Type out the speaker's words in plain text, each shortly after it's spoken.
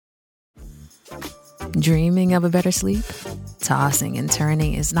Dreaming of a better sleep? Tossing and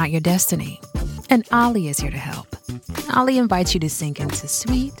turning is not your destiny. And Ollie is here to help. Ollie invites you to sink into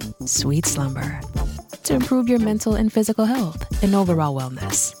sweet, sweet slumber to improve your mental and physical health and overall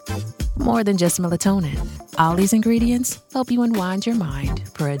wellness. More than just melatonin, Ollie's ingredients help you unwind your mind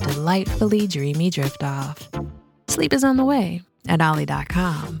for a delightfully dreamy drift off. Sleep is on the way at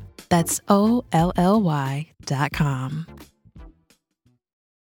Ollie.com. That's OLLY.com.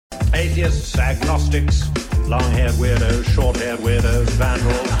 Atheists, agnostics, long-haired weirdos, short-haired weirdos,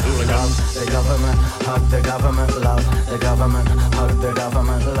 vandals, hooligans. The government, hug the government, love the government, hug the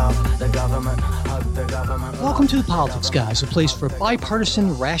government, love the government, hug the government. Welcome to The Politics Guys, a place for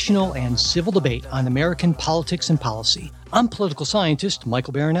bipartisan, rational, and civil debate on American politics and policy. I'm political scientist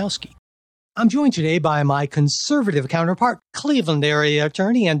Michael Baranowski. I'm joined today by my conservative counterpart, Cleveland area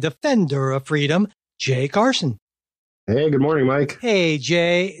attorney and defender of freedom, Jay Carson. Hey, good morning, Mike. Hey,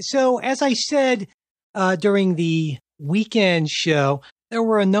 Jay. So as I said during the weekend show, there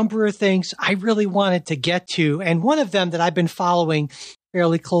were a number of things I really wanted to get to. And one of them that I've been following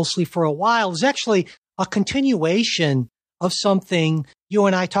fairly closely for a while is actually a continuation of something you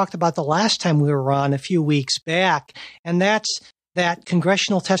and I talked about the last time we were on a few weeks back. And that's that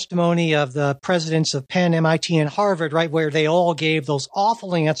congressional testimony of the presidents of Penn, MIT, and Harvard, right, where they all gave those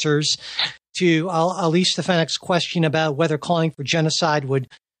awful answers to Elise Stefanik's question about whether calling for genocide would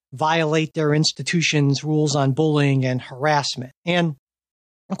violate their institution's rules on bullying and harassment. And,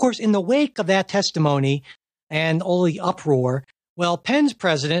 of course, in the wake of that testimony and all the uproar, well, Penn's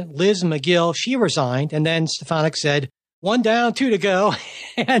president, Liz McGill, she resigned, and then Stefanik said, 1 down, 2 to go.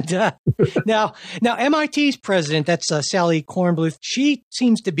 And now MIT's president, that's Sally Kornbluth, she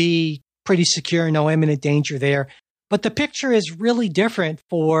seems to be pretty secure, no imminent danger there. But the picture is really different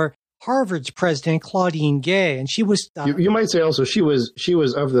for Harvard's president, Claudine Gay, and she was. You might say also she was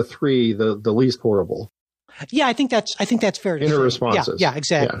of the three the least horrible. Yeah, I think that's fair to say. In her responses. Yeah,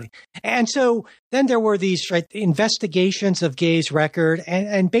 exactly. Yeah. And so then there were these investigations of Gay's record,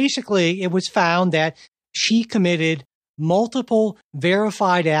 and basically it was found that she committed multiple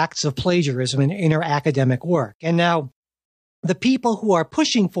verified acts of plagiarism in her academic work. And now the people who are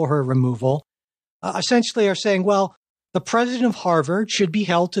pushing for her removal essentially are saying, well, the president of Harvard should be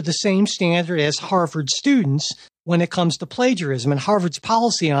held to the same standard as Harvard students when it comes to plagiarism. And Harvard's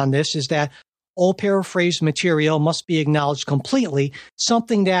policy on this is that all paraphrased material must be acknowledged completely,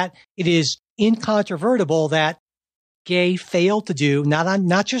 something that it is incontrovertible that Gay failed to do,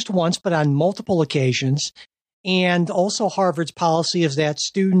 not just once, but on multiple occasions. And also Harvard's policy is that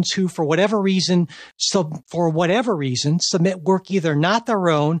students who, for whatever reason, submit work either not their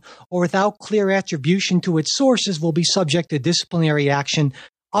own or without clear attribution to its sources will be subject to disciplinary action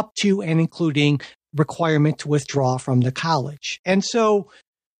up to and including requirement to withdraw from the college. And so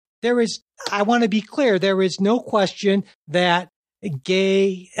I want to be clear, there is no question that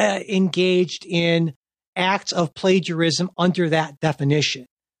Gay engaged in acts of plagiarism under that definition,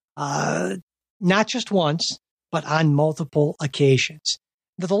 not just once, but on multiple occasions.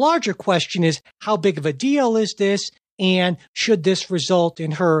 The larger question is, how big of a deal is this? And should this result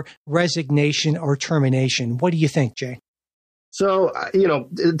in her resignation or termination? What do you think, Jay? So,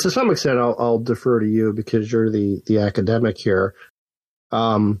 to some extent, I'll defer to you because you're the academic here.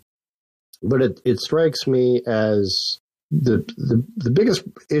 But it strikes me as the biggest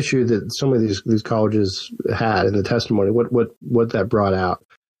issue that some of these colleges had in the testimony, what that brought out.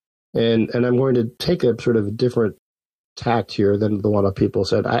 And I'm going to take a sort of different tact here than the one that people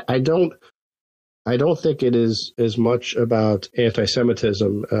said. I don't think it is as much about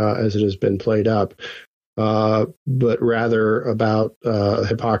anti-Semitism as it has been played up, but rather about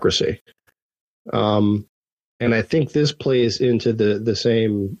hypocrisy. And I think this plays into the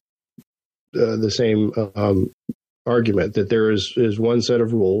same argument that there is one set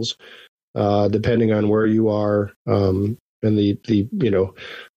of rules, depending on where you are in the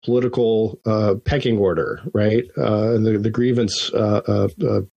political pecking order, right? And the grievance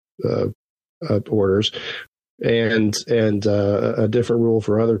orders, and a different rule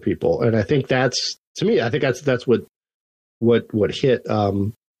for other people. And I think that's what hit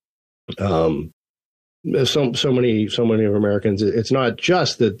so many of Americans. It's not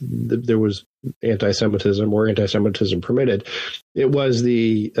just that there was anti-Semitism or anti-Semitism permitted. It was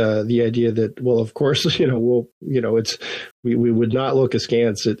the idea that, well, of course, we would not look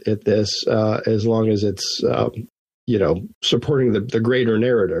askance at this as long as it's supporting the greater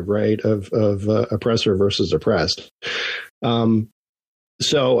narrative, right, of oppressor versus oppressed. That's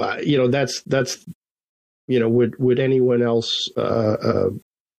would anyone else,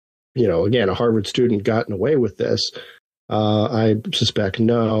 again, a Harvard student gotten away with this? I suspect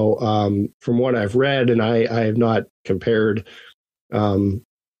no. From what I've read, and I have not compared,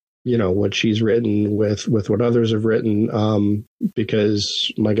 what she's written with what others have written,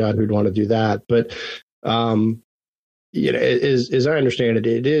 because my God, who'd want to do that? But as I understand it,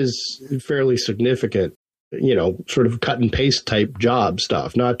 it is fairly significant, sort of cut and paste type job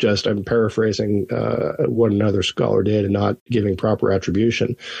stuff, not just, I'm paraphrasing what another scholar did and not giving proper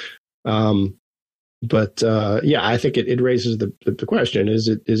attribution. But I think it raises the question: is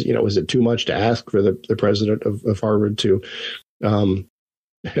it too much to ask for the president of Harvard to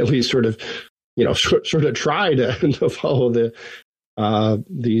at least sort of try to follow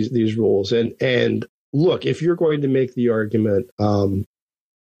these rules? And look, if you're going to make the argument,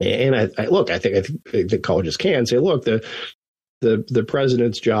 and I think colleges can say, look, the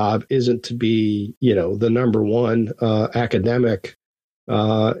president's job isn't to be the number one academic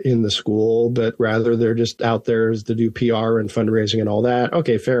in the school, but rather they're just out there to do PR and fundraising and all that.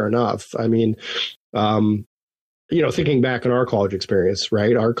 Okay, fair enough. I mean, thinking back on our college experience,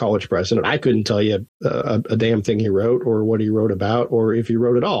 right? Our college president, I couldn't tell you a damn thing he wrote or what he wrote about or if he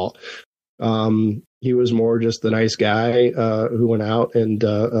wrote at all. He was more just the nice guy who went out and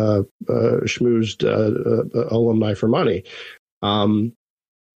schmoozed alumni for money.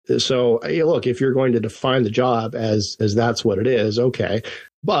 So, look, if you're going to define the job as that's what it is, okay.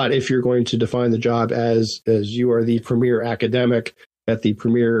 But if you're going to define the job as you are the premier academic at the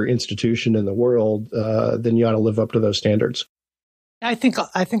premier institution in the world, then you ought to live up to those standards. I think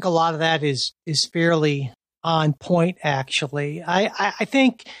a lot of that is fairly on point, actually. I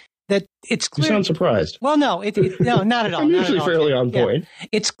think that it's clear. You sound surprised. Well, no, no, not at all. I'm usually fairly on point.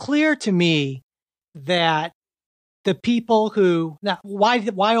 It's clear to me that the people who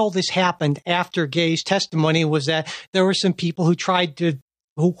why all this happened after Gay's testimony was that there were some people who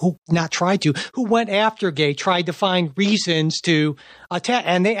who went after Gay, tried to find reasons to attack,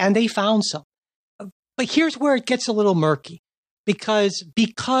 and they found some. But here's where it gets a little murky, because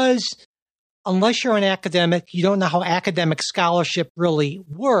unless you're an academic, you don't know how academic scholarship really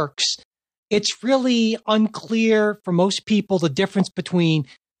works. It's really unclear for most people the difference between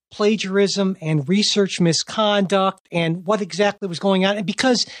plagiarism and research misconduct and what exactly was going on. And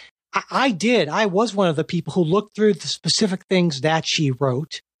because I was one of the people who looked through the specific things that she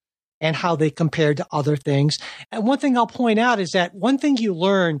wrote and how they compared to other things. And one thing I'll point out is that one thing you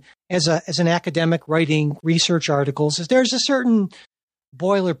learn as an academic writing research articles is there's a certain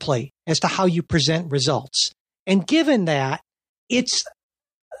boilerplate as to how you present results. And given that, it's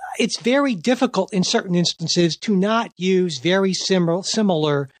very difficult in certain instances to not use very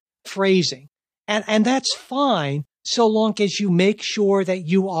similar phrasing. And that's fine so long as you make sure that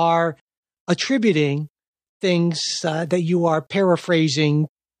you are attributing things that you are paraphrasing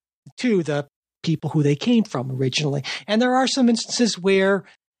to the people who they came from originally. And there are some instances where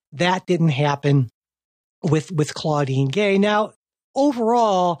that didn't happen with Claudine Gay. Now,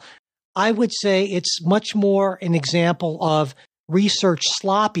 overall, I would say it's much more an example of research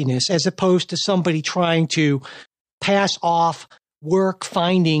sloppiness as opposed to somebody trying to pass off work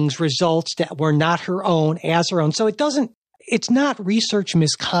findings, results that were not her own as her own. So it's not research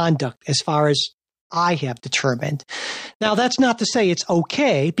misconduct as far as I have determined. Now, that's not to say it's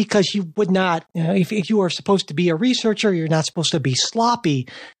okay, because you would not, if you are supposed to be a researcher, you're not supposed to be sloppy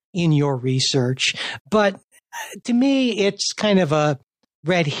in your research. But to me, it's kind of a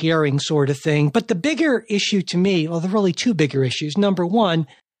red herring sort of thing. But the bigger issue to me, well, there are really two bigger issues. Number one,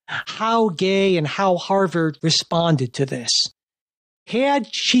 how Gay and how Harvard responded to this. Had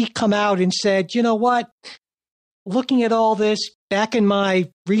she come out and said, you know what, looking at all this back in my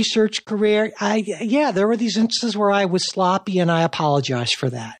research career, there were these instances where I was sloppy and I apologize for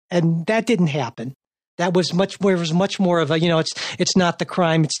that. And that didn't happen. That was much more of a, it's not the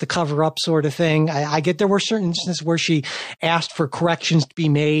crime, it's the cover up sort of thing. I get there were certain instances where she asked for corrections to be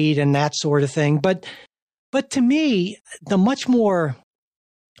made and that sort of thing. But to me, the much more,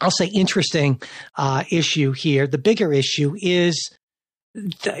 I'll say, interesting issue here, the bigger issue is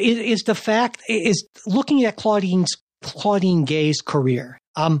the fact is looking at Claudine Gay's career.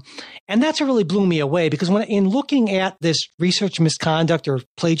 And that's what really blew me away, because in looking at this research misconduct or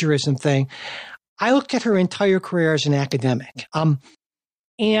plagiarism thing, I looked at her entire career as an academic.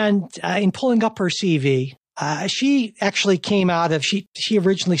 And in pulling up her CV, she actually came out of, she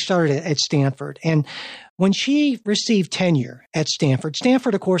originally started at Stanford. And when she received tenure at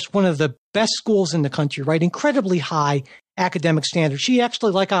Stanford, of course, one of the best schools in the country, right? Incredibly high academic standards. She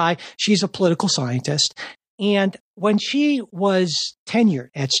actually, she's a political scientist. And when she was tenured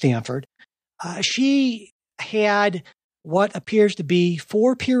at Stanford, she had what appears to be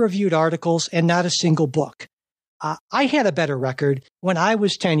 4 peer-reviewed articles and not a single book. I had a better record when I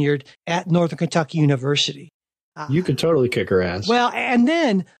was tenured at Northern Kentucky University. You could totally kick her ass. Well, and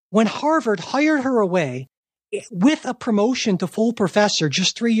then when Harvard hired her away with a promotion to full professor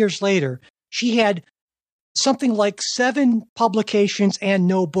just 3 years later, she had something like 7 publications and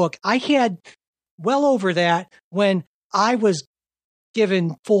no book. I had well over that when I was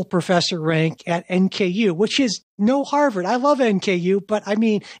given full professor rank at NKU, which is no Harvard. I love NKU, but I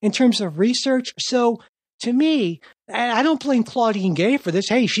mean, in terms of research. So to me, and I don't blame Claudine Gay for this.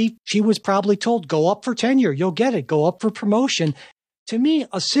 Hey, she was probably told, go up for tenure. You'll get it. Go up for promotion. To me,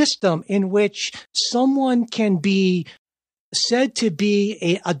 a system in which someone can be said to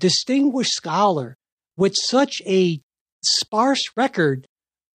be a distinguished scholar with such a sparse record,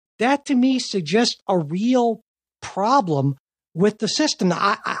 that to me suggests a real problem with the system.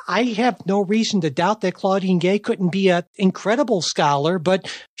 I have no reason to doubt that Claudine Gay couldn't be an incredible scholar,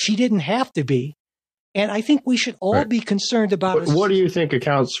 but she didn't have to be. And I think we should all be concerned about What do you think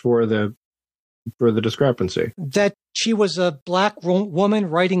accounts for the discrepancy? That she was a black woman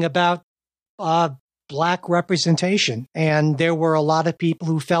writing about black representation. And there were a lot of people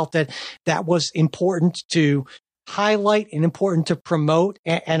who felt that that was important to highlight and important to promote.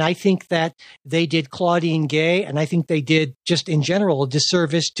 And I think that they did Claudine Gay, and I think they did just in general a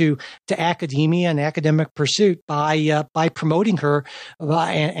disservice to academia and academic pursuit by promoting her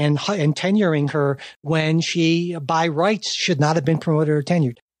and tenuring her when she, by rights, should not have been promoted or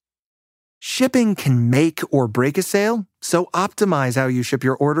tenured. Shipping can make or break a sale, so optimize how you ship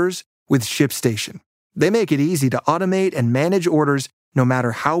your orders with ShipStation. They make it easy to automate and manage orders no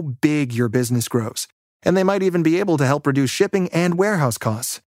matter how big your business grows. And they might even be able to help reduce shipping and warehouse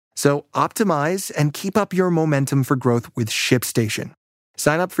costs. So optimize and keep up your momentum for growth with ShipStation.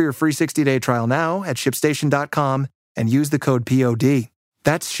 Sign up for your free 60-day trial now at ShipStation.com and use the code POD.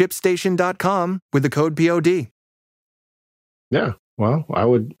 That's ShipStation.com with the code POD. Yeah, well, I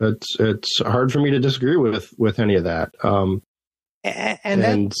would. It's hard for me to disagree with any of that. But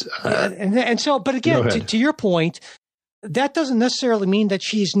again, to your point, that doesn't necessarily mean that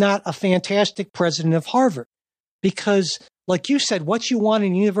she's not a fantastic president of Harvard, because, like you said, what you want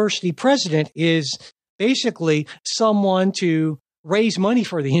in a university president is basically someone to raise money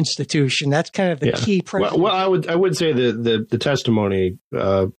for the institution. That's kind of the key president. Well, I would say the testimony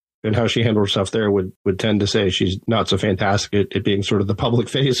and how she handled herself there would tend to say she's not so fantastic at being sort of the public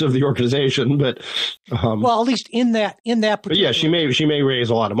face of the organization, but well, at least in that particular. But yeah, she may raise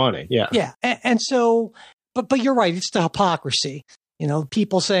a lot of money. Yeah, yeah, and so. But you're right. It's the hypocrisy. You know,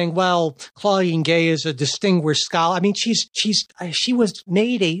 people saying, well, Claudine Gay is a distinguished scholar. I mean, she was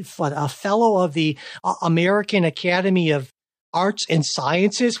made a fellow of the American Academy of Arts and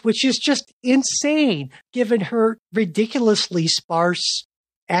Sciences, which is just insane given her ridiculously sparse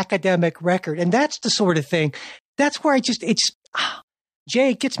academic record. And that's the sort of thing. That's where Jay,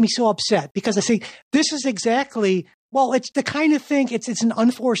 it gets me so upset because I say, this is exactly, well, it's the kind of thing, it's an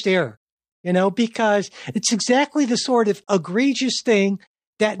unforced error. You know, because it's exactly the sort of egregious thing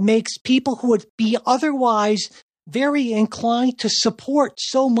that makes people who would be otherwise very inclined to support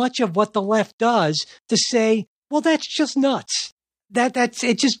so much of what the left does to say, well, that's just nuts. That's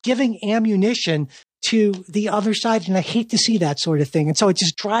it's just giving ammunition to the other side. And I hate to see that sort of thing. And so it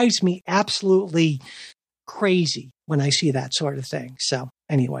just drives me absolutely crazy when I see that sort of thing. So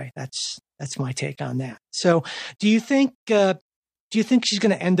anyway, that's my take on that. So do you think she's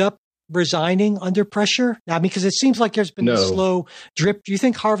going to end up resigning under pressure? I mean, because it seems like there's been a slow drip. Do you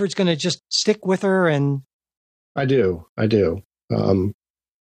think Harvard's going to just stick with her? And I do. They'd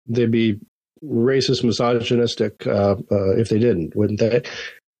be racist, misogynistic if they didn't, wouldn't they?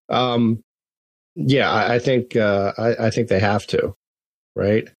 Yeah, I think they have to,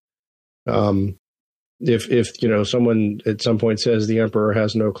 right? If someone at some point says the emperor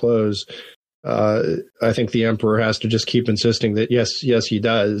has no clothes, I think the emperor has to just keep insisting that yes, he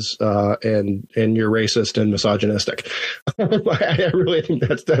does, and you're racist and misogynistic. I really think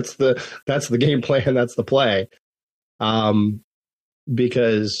that's the game plan. That's the play,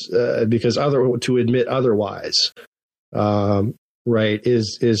 because to admit otherwise, right,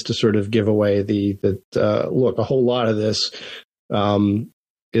 is to sort of give away look, a whole lot of this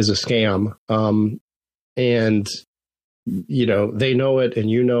is a scam, and they know it,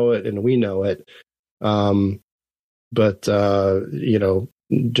 and you know it, and we know it. But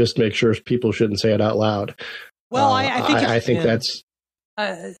just make sure people shouldn't say it out loud. Well, I think it's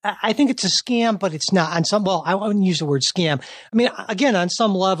a scam, but it's not on some. Well, I wouldn't use the word scam. I mean, again, on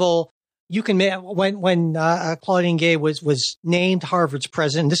some level, you can when Claudine Gay was named Harvard's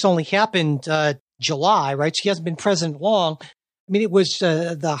president. This only happened July, right? She hasn't been president long. I mean, it was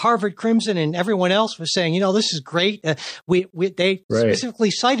the Harvard Crimson and everyone else was saying, this is great. They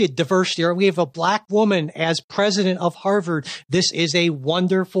specifically cited diversity. We have a black woman as president of Harvard. This is a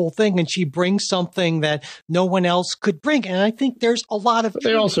wonderful thing, and she brings something that no one else could bring. And I think there's a lot of.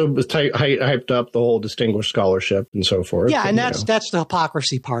 They also hyped up the whole distinguished scholarship and so forth. Yeah, and that's the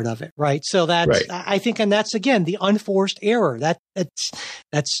hypocrisy part of it, right? So that's I think, and that's again the unforced error.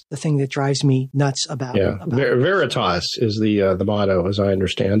 That's the thing that drives me nuts about. Yeah, Veritas is the motto, as I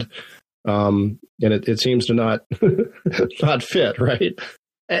understand, and it seems to not not fit, right?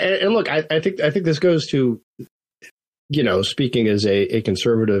 And look, I think this goes to, speaking as a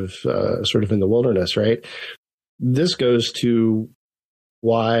conservative, sort of in the wilderness, right? This goes to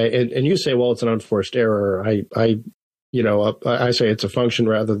why, and you say, well, it's an unforced error. I say it's a function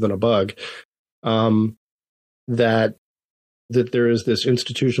rather than a bug. That there is this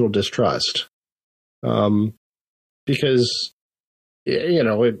institutional distrust, because there's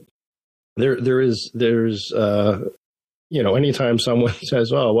anytime someone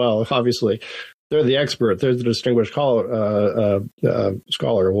says, oh well, obviously they're the expert, they're the distinguished scholar.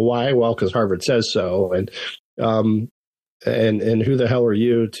 Well, why? Well, because Harvard says so, and who the hell are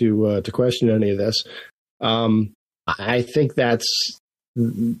you to question any of this? I think that's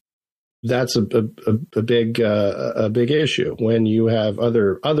a big issue when you have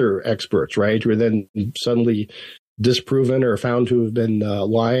other experts, right, who are then suddenly disproven or found to have been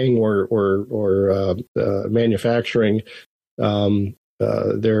lying or manufacturing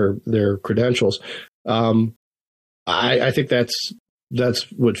their credentials. I think that's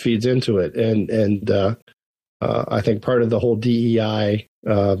what feeds into it, and I think part of the whole DEI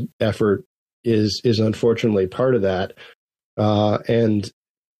effort is unfortunately part of that, and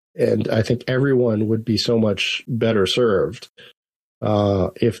I think everyone would be so much better served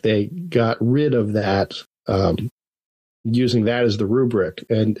if they got rid of that, using that as the rubric,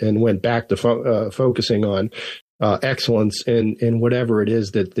 and went back to focusing on excellence in whatever it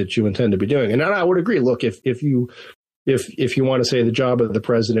is that you intend to be doing. And I would agree. Look, if you want to say the job of the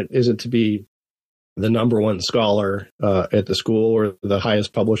president isn't to be the number one scholar at the school or the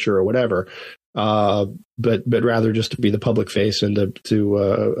highest publisher or whatever, but rather just to be the public face and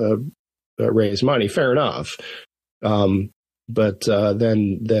to raise money, fair enough. But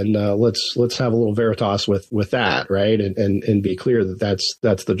then let's have a little Veritas with that, right? And be clear that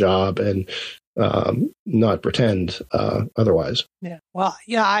that's the job, and not pretend otherwise. Yeah. Well,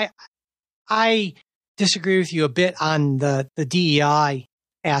 yeah, I disagree with you a bit on the DEI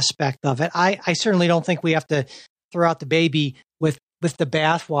aspect of it. I certainly don't think we have to throw out the baby with the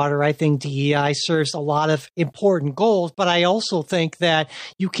bathwater. I think DEI serves a lot of important goals, but I also think that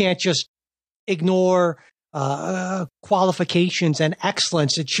you can't just ignore qualifications and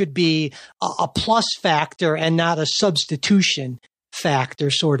excellence. It should be a plus factor and not a substitution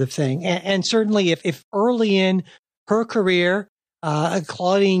factor, sort of thing. And certainly if early in her career,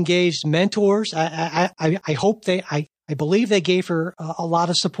 Claudine Gay's mentors, I believe they gave her a lot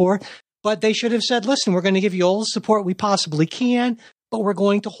of support, but they should have said, listen, we're going to give you all the support we possibly can, but we're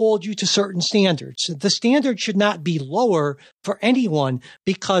going to hold you to certain standards. The standard should not be lower for anyone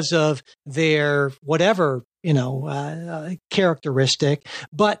because of their whatever, characteristic,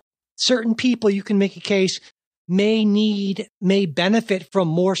 but certain people, you can make a case, may benefit from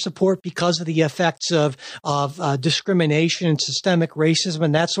more support because of the effects of discrimination and systemic racism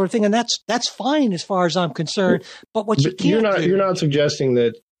and that sort of thing. And that's fine as far as I'm concerned. But what you can't you're not suggesting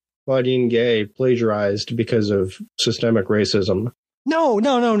that Claudine Gay plagiarized because of systemic racism. No,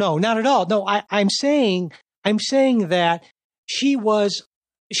 not at all. No, I'm saying that she was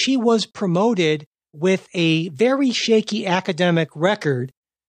promoted with a very shaky academic record.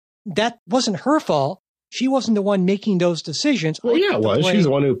 That wasn't her fault. She wasn't the one making those decisions. Well, yeah, it was. She's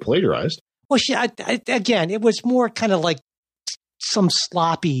the one who plagiarized. Well, again, it was more kind of like some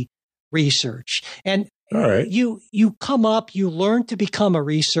sloppy research. And all right. You learn to become a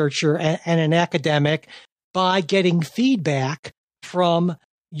researcher and an academic by getting feedback from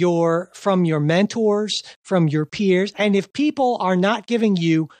your mentors, from your peers. And if people are not giving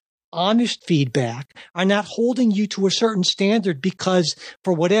you honest feedback, are not holding you to a certain standard because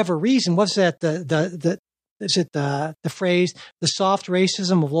for whatever reason, what's that? Is it the phrase, the soft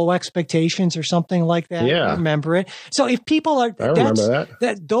racism of low expectations or something like that? Yeah. I remember it. So if people are, I remember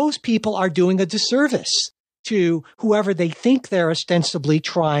that those people are doing a disservice to whoever they think they're ostensibly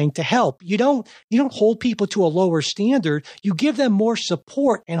trying to help. You don't hold people to a lower standard. You give them more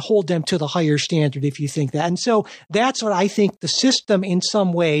support and hold them to the higher standard if you think that. And so that's what I think the system in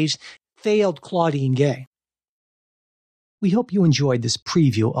some ways failed Claudine Gay. We hope you enjoyed this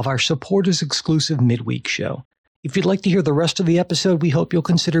preview of our supporters exclusive midweek show. If you'd like to hear the rest of the episode, we hope you'll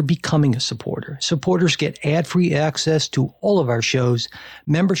consider becoming a supporter. Supporters get ad-free access to all of our shows,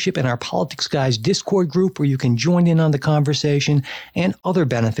 membership in our Politics Guys Discord group where you can join in on the conversation, and other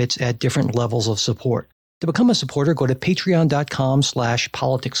benefits at different levels of support. To become a supporter, go to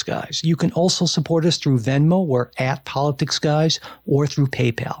patreon.com/politicsguys. You can also support us through Venmo or @politicsguys or through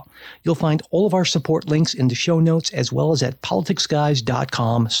PayPal. You'll find all of our support links in the show notes as well as at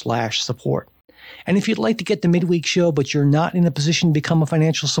politicsguys.com/support. And if you'd like to get the midweek show, but you're not in a position to become a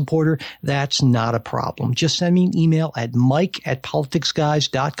financial supporter, that's not a problem. Just send me an email at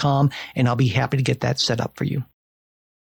mike@politicsguys.com and I'll be happy to get that set up for you.